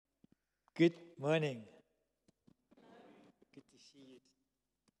Good morning. Good to see you.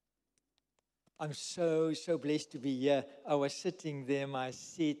 I'm so blessed to be here. I was sitting there in my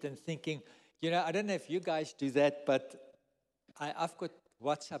seat and thinking, I don't know if you guys do that, but I've got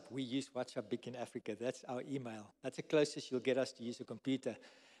WhatsApp. We use WhatsApp big in Africa. That's our email. That's the closest you'll get us to use a computer.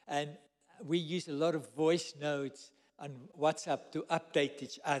 And we use a lot of voice notes on WhatsApp to update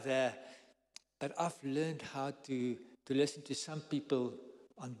each other. But I've learned how to listen to some people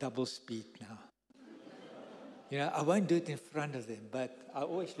on double speed now. I won't do it in front of them, but I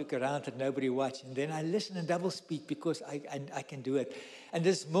always look around and nobody watch. And then I listen in double speed because I can do it. And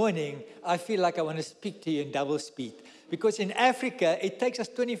this morning, I feel like I want to speak to you in double speed. Because in Africa, it takes us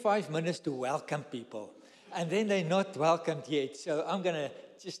 25 minutes to welcome people. And then they're not welcomed yet. So I'm going to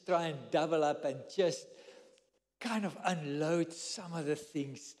just try and double up and just kind of unload some of the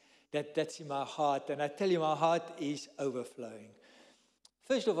things that's in my heart. And I tell you, my heart is overflowing.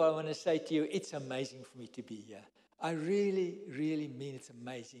 First of all, I want to say to you, it's amazing for me to be here. I really, really mean it's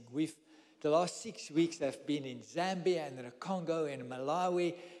amazing. The last 6 weeks, I've been in Zambia and in the Congo and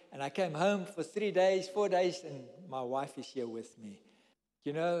Malawi, and I came home for 4 days, and my wife is here with me.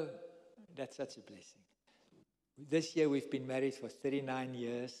 That's such a blessing. This year, we've been married for 39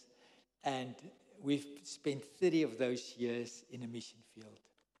 years, and we've spent 30 of those years in a mission field.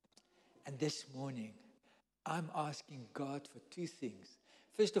 And this morning, I'm asking God for two things.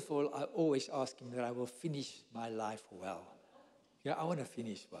 First of all, I always ask him that I will finish my life well. I want to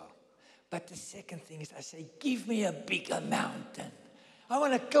finish well. But the second thing is I say, give me a bigger mountain. I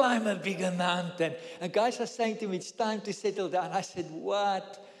want to climb a bigger mountain. And guys are saying to me, it's time to settle down. I said,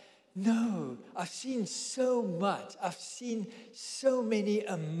 what? No, I've seen so much. I've seen so many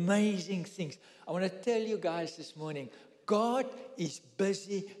amazing things. I want to tell you guys this morning, God is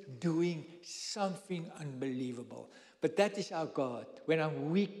busy doing something unbelievable. But that is our God. When I'm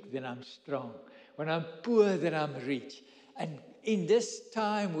weak, then I'm strong. When I'm poor, then I'm rich. And in this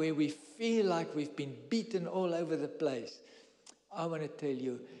time where we feel like we've been beaten all over the place, I want to tell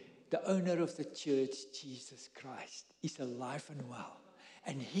you, the owner of the church, Jesus Christ, is alive and well.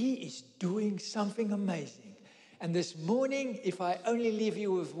 And he is doing something amazing. And this morning, if I only leave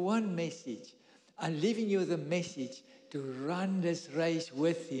you with one message, I'm leaving you with a message to run this race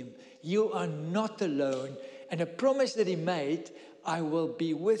with him. You are not alone. And a promise that he made, I will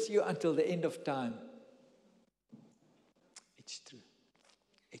be with you until the end of time. It's true.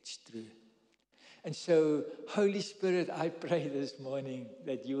 It's true. And so, Holy Spirit, I pray this morning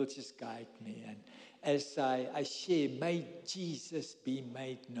that you will just guide me. And as I share, may Jesus be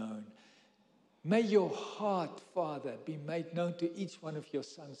made known. May your heart, Father, be made known to each one of your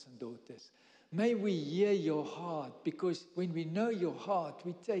sons and daughters. May we hear your heart, because when we know your heart,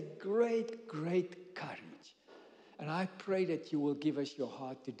 we take great, great courage. And I pray that you will give us your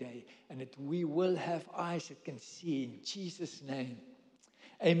heart today and that we will have eyes that can see in Jesus' name.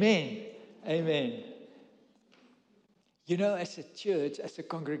 Amen. Amen. As a church, as a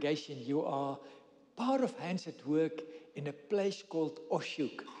congregation, you are part of Hands at Work in a place called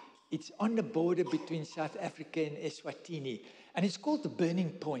Oshuk. It's on the border between South Africa and Eswatini. And it's called the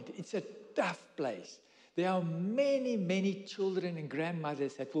Burning Point. It's a tough place. There are many, many children and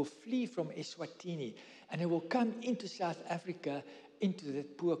grandmothers that will flee from Eswatini and they will come into South Africa, into the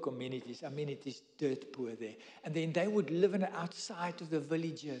poor communities. I mean, it is dirt poor there. And then they would live on the outside of the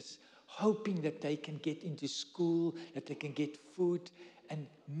villages, hoping that they can get into school, that they can get food. And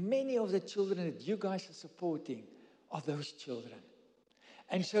many of the children that you guys are supporting are those children.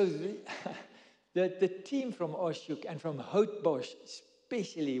 And so the team from Oshuk and from Houtbosch,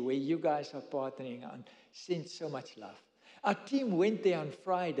 especially where you guys are partnering on, sent so much love. Our team went there on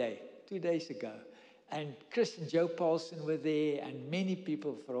Friday, 2 days ago, and Chris and Joe Paulson were there, and many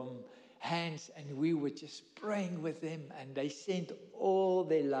people from Hands, and we were just praying with them, and they sent all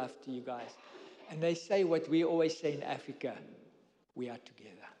their love to you guys. And they say what we always say in Africa, we are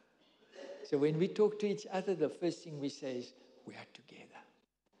together. So when we talk to each other, the first thing we say is, we are together.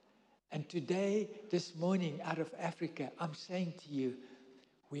 And today, this morning, out of Africa, I'm saying to you,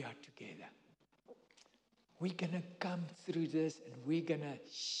 we are together. We're going to come through this and we're going to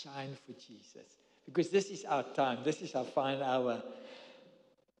shine for Jesus. Because this is our time. This is our final hour.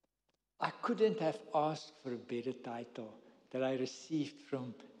 I couldn't have asked for a better title that I received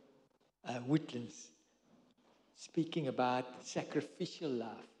from Woodlands, speaking about sacrificial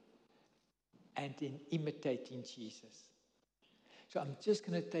love and in imitating Jesus. So I'm just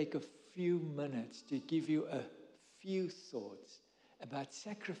going to take a few minutes to give you a few thoughts about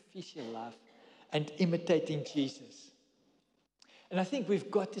sacrificial love and imitating Jesus. And I think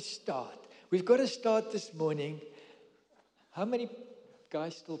we've got to start. We've got to start this morning. How many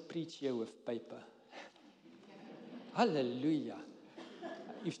guys still preach here with paper? Hallelujah.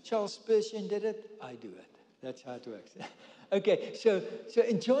 If Charles Spurgeon did it, I do it. That's how it works. Okay, so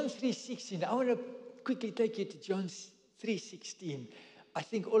in John 3:16, I want to quickly take you to John 3:16. I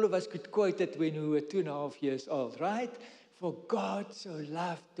think all of us could quote it when we were 2.5 years old, right? For God so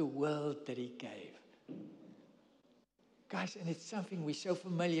loved the world that he gave. Guys, and it's something we're so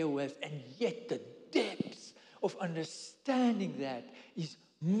familiar with, and yet the depths of understanding that is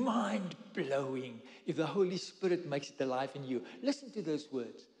mind-blowing if the Holy Spirit makes it alive in you. Listen to those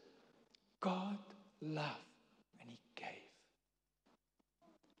words. God loved and he gave.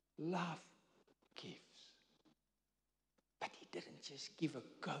 Love gives. But he didn't just give a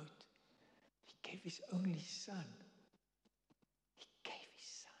goat. He gave his only son. He gave his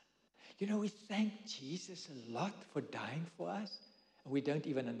son. You know, we thank Jesus a lot for dying for us. And we don't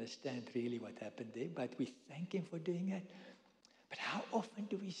even understand really what happened there, but we thank him for doing it. But how often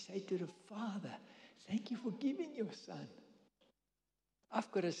do we say to the Father, thank you for giving your son? I've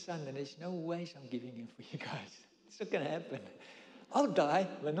got a son, and there's no ways I'm giving him for you guys. It's not going to happen. I'll die,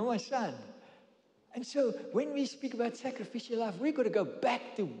 but not my son. And so when we speak about sacrificial love, we've got to go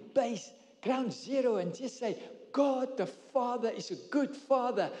back to base, ground zero, and just say, God the Father is a good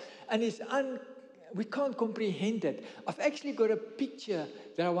Father, and we can't comprehend it. I've actually got a picture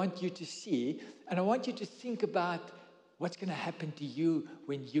that I want you to see, and I want you to think about what's going to happen to you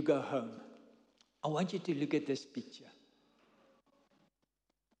when you go home. I want you to look at this picture.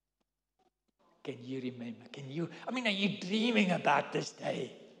 Can you remember? Are you dreaming about this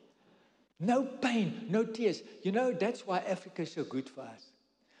day? No pain, no tears. You know, that's why Africa is so good for us.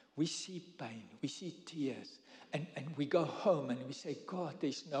 We see pain, we see tears, and we go home and we say, God,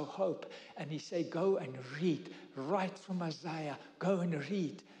 there's no hope. And he say, go and read, right from Isaiah, go and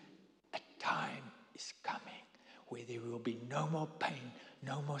read. A time is coming where there will be no more pain,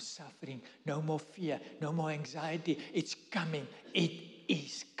 no more suffering, no more fear, no more anxiety. It's coming. It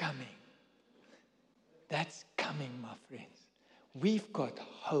is coming. That's coming, my friends. We've got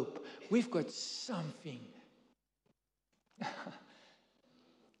hope. We've got something.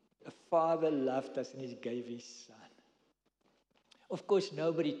 The Father loved us and he gave his son. Of course,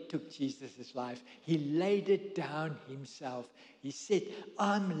 nobody took Jesus' life. He laid it down himself. He said,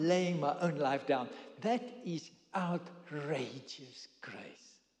 I'm laying my own life down. That is outrageous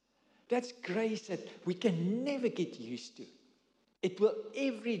grace. That's grace that we can never get used to. It will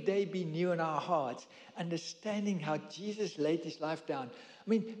every day be new in our hearts, understanding how Jesus laid his life down. I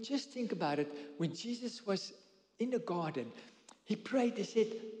mean, just think about it. When Jesus was in the garden, he prayed, he said,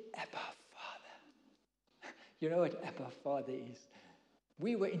 Abba, Father. You know what Abba, Father is?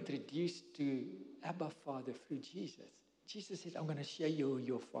 We were introduced to Abba, Father through Jesus. Jesus said, I'm going to show you who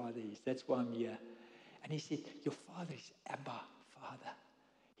your Father is. That's why I'm here. And he said, your Father is Abba, Father.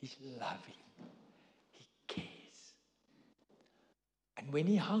 He's loving. He cares. And when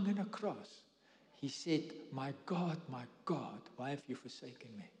he hung on a cross, he said, my God, why have you forsaken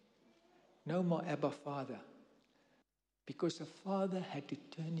me? No more Abba, Father. Because the Father had to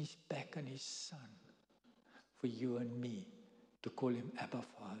turn his back on his Son for you and me to call him Abba,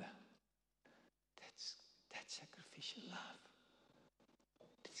 Father. That's sacrificial love.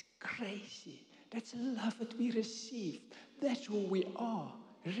 That's crazy. That's a love that we received. That's who we are.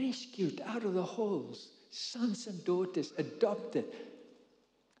 Rescued out of the holes. Sons and daughters, adopted.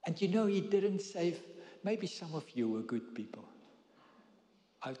 And you know, he didn't save, maybe some of you were good people.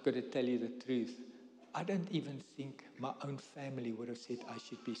 I've got to tell you the truth. I don't even think my own family would have said I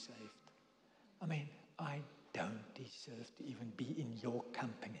should be saved. I mean, I don't deserve to even be in your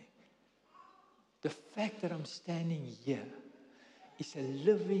company. The fact that I'm standing here is a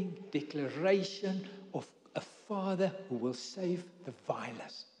living declaration of a Father who will save the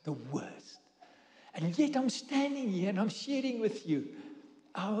vilest, the worst. And yet I'm standing here and I'm sharing with you,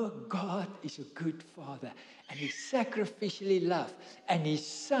 our God is a good Father, and he sacrificially loved, and his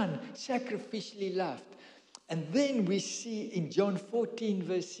Son sacrificially loved. And then we see in John 14,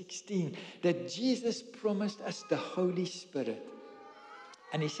 verse 16, that Jesus promised us the Holy Spirit.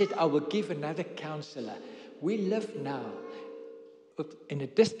 And he said, I will give another counselor. We live now in a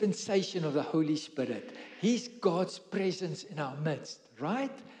dispensation of the Holy Spirit. He's God's presence in our midst,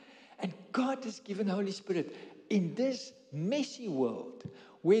 right? And God has given the Holy Spirit in this messy world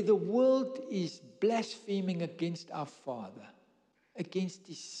where the world is blaspheming against our Father, against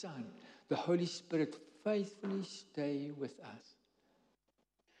his Son. The Holy Spirit faithfully stay with us.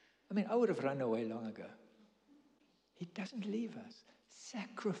 I mean, I would have run away long ago. He doesn't leave us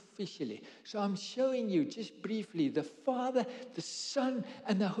sacrificially. So I'm showing you just briefly the Father, the Son,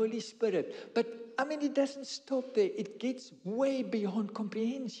 and the Holy Spirit. But I mean, it doesn't stop there. It gets way beyond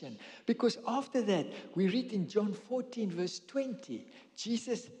comprehension. Because after that, we read in John 14, verse 20,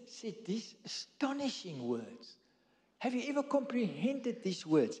 Jesus said these astonishing words. Have you ever comprehended these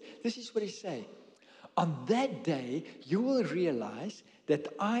words? This is what he said. On that day, you will realize that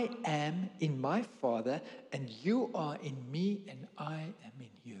I am in my Father, and you are in me, and I am in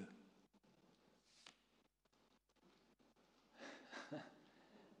you.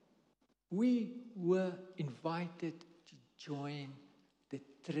 We were invited to join the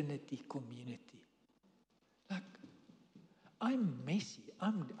Trinity community. Like, I'm messy.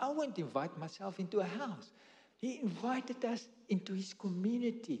 I won't invite myself into a house. He invited us into his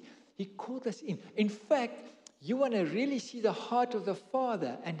community. He called us in. In fact, you want to really see the heart of the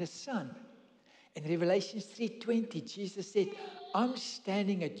Father and the Son. In Revelation 3:20, Jesus said, I'm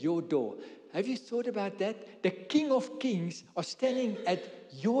standing at your door. Have you thought about that? The King of Kings are standing at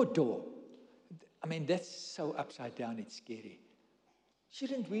your door. I mean, that's so upside down, it's scary.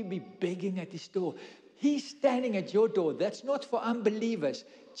 Shouldn't we be begging at his door? He's standing at your door. That's not for unbelievers.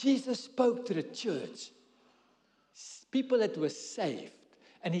 Jesus spoke to the church, people that were saved.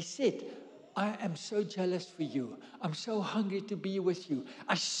 And he said, I am so jealous for you. I'm so hungry to be with you.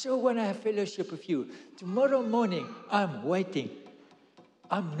 I so want to have fellowship with you. Tomorrow morning, I'm waiting.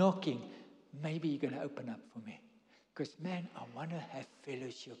 I'm knocking. Maybe you're going to open up for me. Because, man, I want to have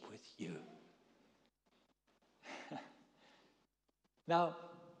fellowship with you. Now,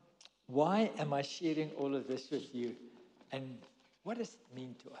 why am I sharing all of this with you? And what does it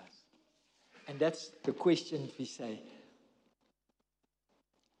mean to us? And that's the question we say.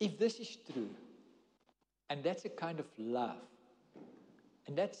 If this is true, and that's a kind of love,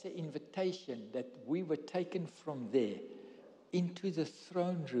 and that's the invitation that we were taken from there into the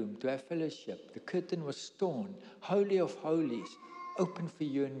throne room to have fellowship. The curtain was torn, Holy of Holies, open for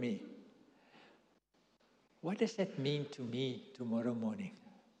you and me. What does that mean to me tomorrow morning?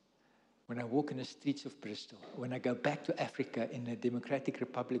 When I walk in the streets of Bristol, when I go back to Africa in the Democratic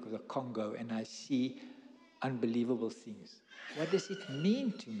Republic of the Congo and I see unbelievable things. What does it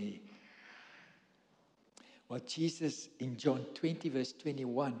mean to me? Well, Jesus, in John 20, verse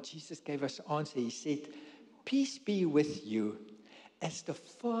 21, Jesus gave us an answer. He said, peace be with you. As the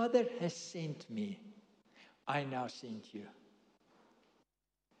Father has sent me, I now send you.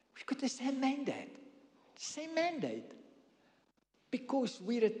 We've got the same mandate. Same mandate. Because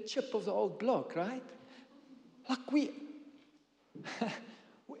we're a chip of the old block, right? Like we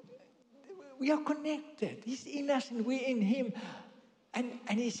are connected. He's in us and we're in him. And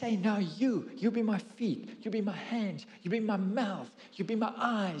he's saying, now you be my feet, you be my hands, you be my mouth, you be my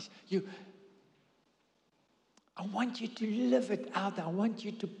eyes. I want you to live it out. I want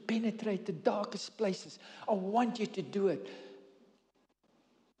you to penetrate the darkest places. I want you to do it.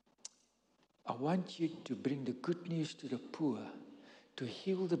 I want you to bring the good news to the poor, to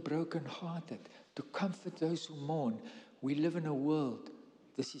heal the brokenhearted, to comfort those who mourn. We live in a world.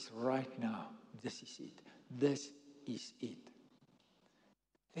 This is right now. This is it. This is it.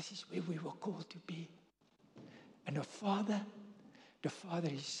 This is where we were called to be. And the Father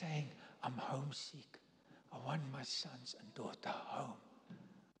is saying, I'm homesick. I want my sons and daughter home.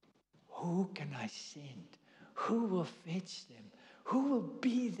 Who can I send? Who will fetch them? Who will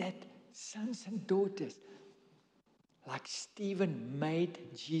be that sons and daughters? Like Stephen made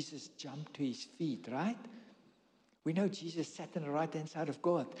Jesus jump to his feet, right? We know Jesus sat on the right-hand side of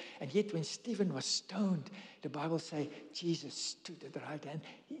God. And yet when Stephen was stoned, the Bible says Jesus stood at the right hand.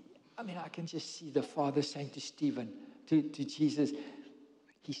 I can just see the Father saying to Stephen, to Jesus,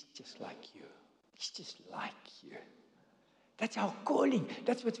 he's just like you. He's just like you. That's our calling.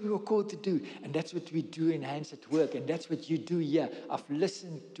 That's what we were called to do. And that's what we do in Hands at Work. And that's what you do here. I've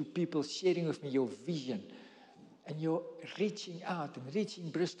listened to people sharing with me your vision. And you're reaching out and reaching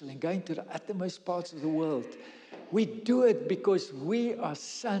Bristol and going to the uttermost parts of the world. We do it because we are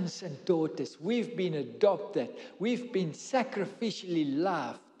sons and daughters. We've been adopted. We've been sacrificially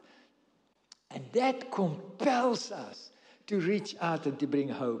loved. And that compels us to reach out and to bring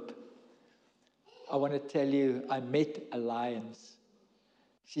hope. I want to tell you, I met Alliance.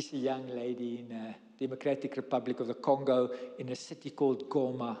 She's a young lady in the Democratic Republic of the Congo in a city called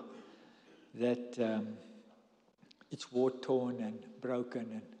Goma that it's war-torn and broken.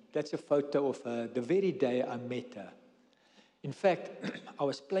 And that's a photo of her the very day I met her. In fact, I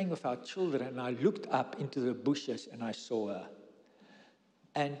was playing with our children and I looked up into the bushes and I saw her.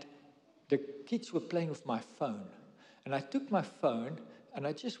 And the kids were playing with my phone. And I took my phone and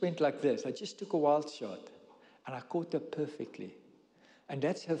I just went like this. I just took a wild shot. And I caught her perfectly. And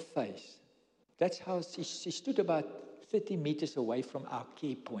that's her face. That's how she stood about 30 meters away from our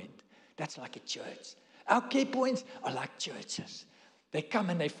care point. That's like a church. Our care points are like churches. They come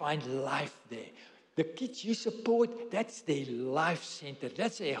and they find life there. The kids you support, that's their life center.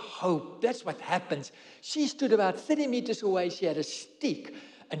 That's their hope. That's what happens. She stood about 30 meters away. She had a stick.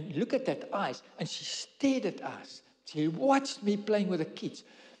 And look at that eyes. And she stared at us. She watched me playing with the kids.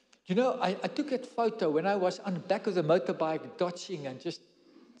 You know, I took that photo when I was on the back of the motorbike, dodging and just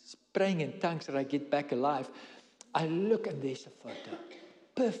praying in tongues that I get back alive. I look and there's a photo.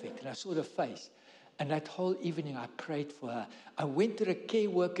 Perfect. And I saw the face. And that whole evening I prayed for her. I went to the care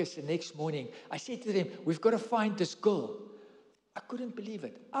workers the next morning. I said to them, we've got to find this girl. I couldn't believe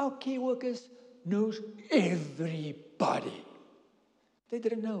it. Our care workers knows everybody. They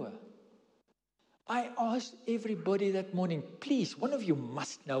didn't know her. I asked everybody that morning, please, one of you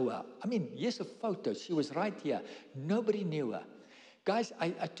must know her. I mean, here's a photo. She was right here. Nobody knew her. Guys, I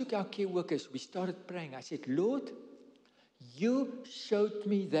took our care workers. We started praying. I said, Lord, you showed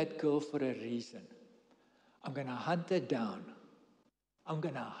me that girl for a reason. I'm going to hunt her down. I'm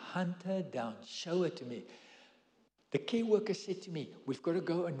going to hunt her down. Show her to me. The care worker said to me, we've got to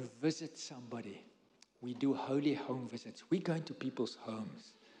go and visit somebody. We do holy home visits. We go into people's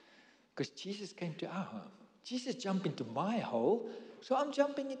homes. Because Jesus came to our home. Jesus jumped into my hole, so I'm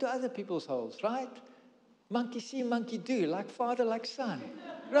jumping into other people's holes, right? Monkey see, monkey do, like father, like son,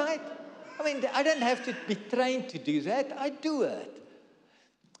 right? I mean, I don't have to be trained to do that. I do it.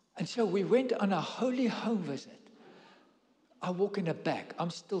 And so we went on a holy home visit. I walk in the back. I'm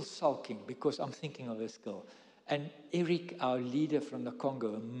still sulking because I'm thinking of this girl. And Eric, our leader from the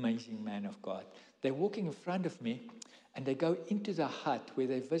Congo, amazing man of God, they're walking in front of me. And they go into the hut where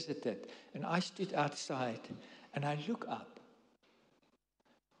they visited. And I stood outside and I look up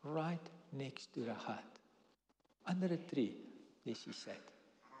right next to the hut. Under a tree, there she sat.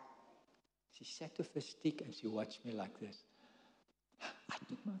 She sat with a stick and she watched me like this. I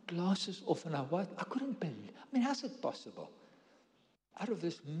took my glasses off and I couldn't believe. I mean, how's it possible? Out of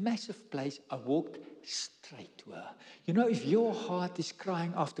this massive place, I walked straight to her. You know, if your heart is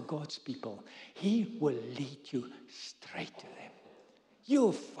crying after God's people, He will lead you straight to them.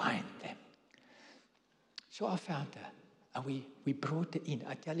 You'll find them. So I found her, and we brought her in.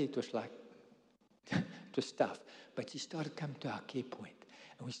 I tell you, it was like, it was tough. But she started coming to our care point,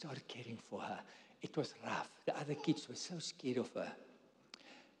 and we started caring for her. It was rough. The other kids were so scared of her.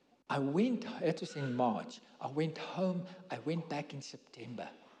 It was in March. I went home. I went back in September.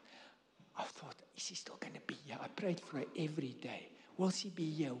 I thought, is she still going to be here? I prayed for her every day. Will she be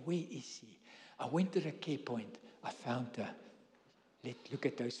here? Where is she? I went to the care point. I found her. Look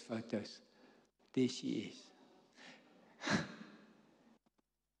at those photos. There she is.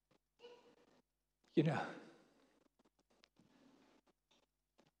 You know,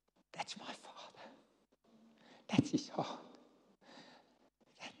 that's my Father. That's His heart.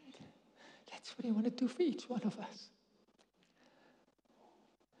 That's what He want to do for each one of us.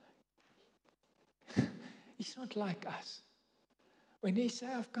 He's not like us. When He says,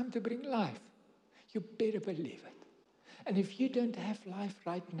 I've come to bring life, you better believe it. And if you don't have life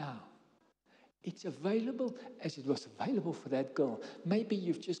right now, it's available as it was available for that girl. Maybe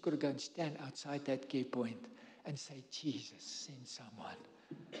you've just got to go and stand outside that care point and say, Jesus, send someone.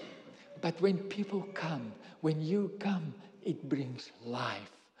 But when people come, when you come, it brings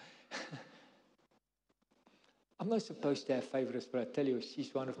life. I'm not supposed to have favorites, but I tell you,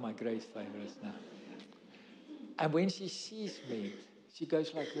 she's one of my great favorites now. And when she sees me, she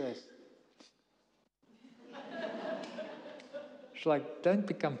goes like this. It's like, don't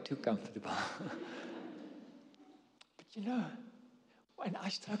become too comfortable. But you know, when I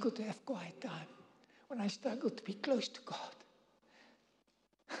struggle to have quiet time, when I struggle to be close to God,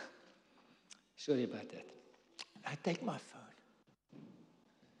 sorry about that. I take my phone.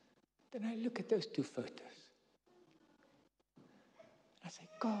 Then I look at those two photos. I say,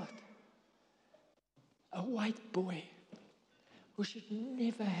 God, a white boy who should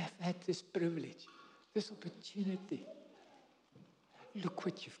never have had this privilege, this opportunity. Look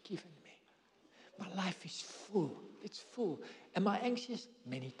what you've given me. My life is full. It's full. Am I anxious?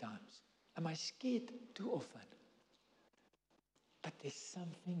 Many times. Am I scared? Too often. But there's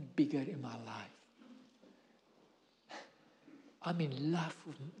something bigger in my life. I'm in love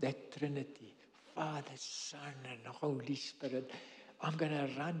with that Trinity. Father, Son, and Holy Spirit. I'm going to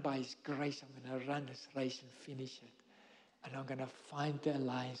run by His grace. I'm going to run this race and finish it. And I'm going to find the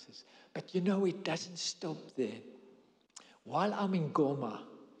alliances. But you know, it doesn't stop there. While I'm in Goma,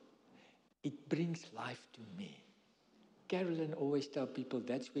 it brings life to me. Carolyn always tells people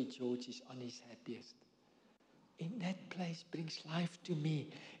that's where George is on his happiest. in that place brings life to me.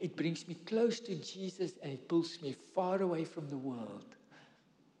 It brings me close to Jesus and it pulls me far away from the world.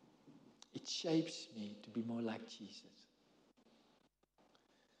 It shapes me to be more like Jesus.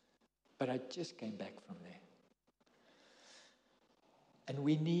 But I just came back from there. And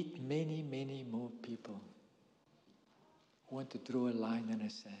we need many, many more people who want to draw a line in the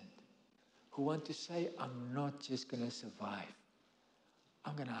sand, who want to say, I'm not just going to survive.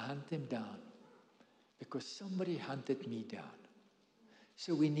 I'm going to hunt them down because somebody hunted me down.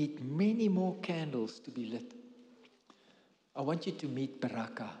 So we need many more candles to be lit. I want you to meet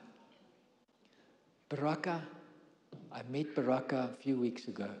Baraka. Baraka, I met Baraka a few weeks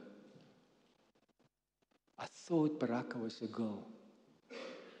ago. I thought Baraka was a girl.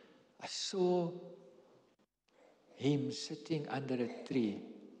 I saw him sitting under a tree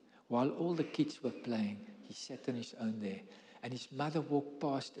while all the kids were playing. He sat on his own there. And his mother walked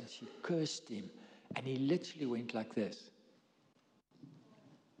past and she cursed him. And he literally went like this.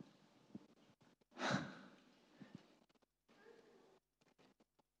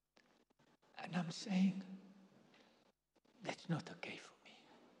 And I'm saying, that's not okay for me.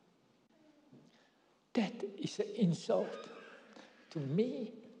 That is an insult to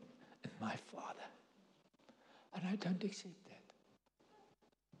me and my father. And I don't accept that.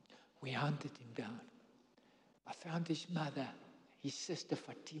 We hunted him down. I found his mother, his sister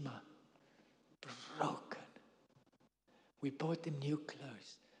Fatima, broken. We bought him new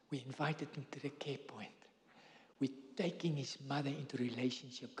clothes. We invited him to the care point. We're taking his mother into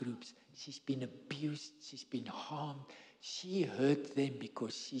relationship groups. She's been abused. She's been harmed. She hurt them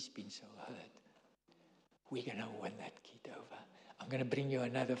because she's been so hurt. We're going to win that kid over. I'm going to bring you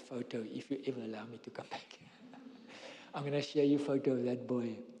another photo if you ever allow me to come back. I'm going to share you a photo of that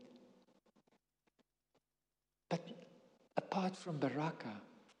boy. But apart from Baraka,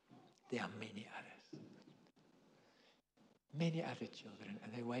 there are many others. Many other children,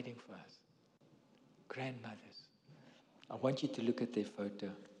 and they're waiting for us. Grandmothers. I want you to look at their photo.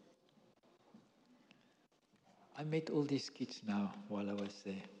 I met all these kids now while I was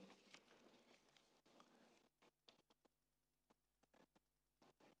there.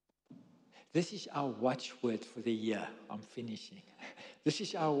 This is our watchword for the year. I'm finishing. This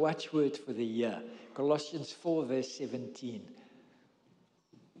is our watchword for the year. Colossians 4 verse 17.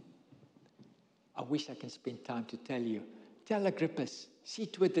 I wish I can spend time to tell you. Tell Agrippus, see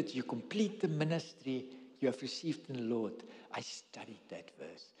to it that you complete the ministry you have received in the Lord. I studied that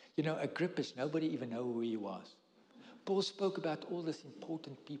verse. You know, Agrippus, nobody even knew who he was. Paul spoke about all these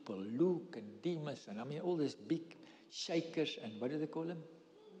important people, Luke and Demas, and I mean all these big shakers, and what do they call them?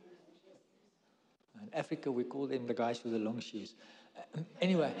 In Africa, we call them the guys with the long shoes.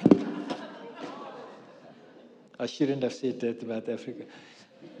 Anyway, I shouldn't have said that about Africa.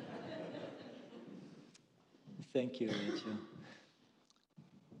 Thank you, Rachel.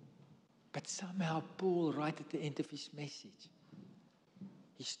 But somehow Paul, right at the end of his message,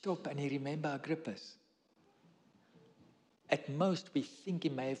 he stopped and he remembered Agrippus. At most, we think he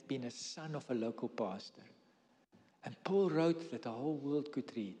may have been a son of a local pastor. And Paul wrote that the whole world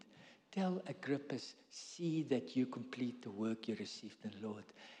could read. Tell Agrippus, see that you complete the work you received in the Lord.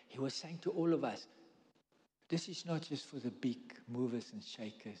 He was saying to all of us, this is not just for the big movers and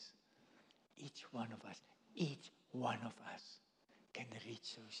shakers. Each one of us can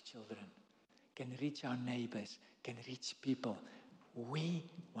reach those children, can reach our neighbors, can reach people. We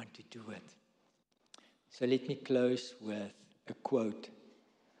want to do it. So let me close with a quote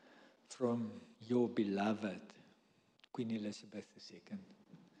from your beloved Queen Elizabeth II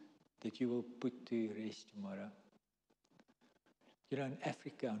that you will put to rest tomorrow. You know, in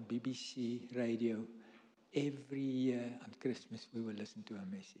Africa, on BBC radio, every year on Christmas, we will listen to her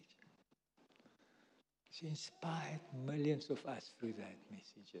message. She inspired millions of us through that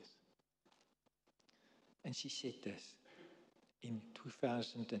messages. And she said this in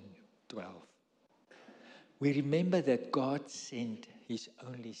 2012. We remember that God sent his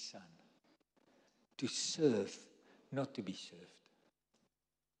only Son to serve, not to be served.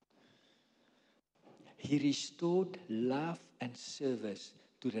 He restored love and service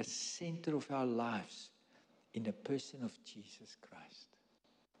to the center of our lives in the person of Jesus Christ.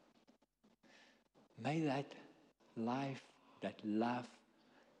 May that life, that love,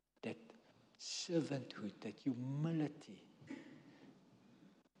 that servanthood, that humility,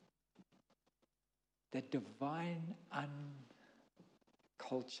 that divine,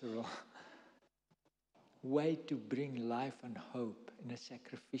 uncultural way to bring life and hope in a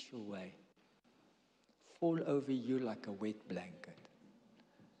sacrificial way fall over you like a wet blanket.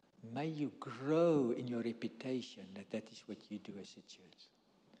 May you grow in your reputation that that is what you do as a church.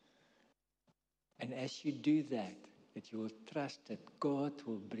 And as you do that, that you will trust that God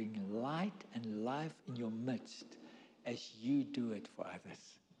will bring light and life in your midst as you do it for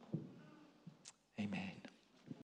others. Amen.